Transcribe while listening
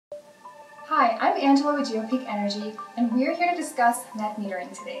Hi, I'm Angela with Geopeak Energy, and we're here to discuss net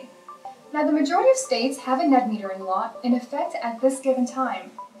metering today. Now, the majority of states have a net metering law in effect at this given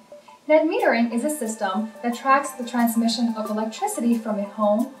time. Net metering is a system that tracks the transmission of electricity from a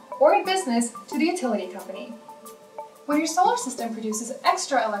home or a business to the utility company. When your solar system produces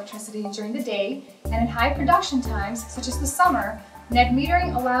extra electricity during the day and in high production times, such as the summer, net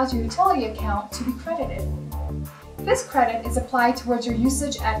metering allows your utility account to be credited. This credit is applied towards your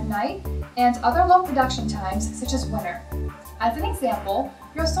usage at night and other low production times, such as winter. As an example,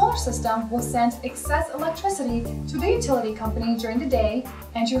 your solar system will send excess electricity to the utility company during the day,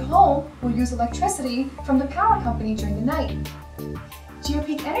 and your home will use electricity from the power company during the night.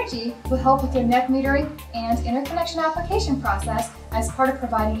 Geopeak Energy will help with your net metering and interconnection application process as part of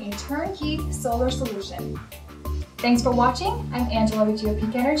providing a turnkey solar solution. Thanks for watching. I'm Angela with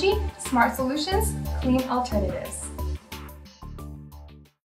Geopeak Energy, Smart Solutions, Clean Alternatives.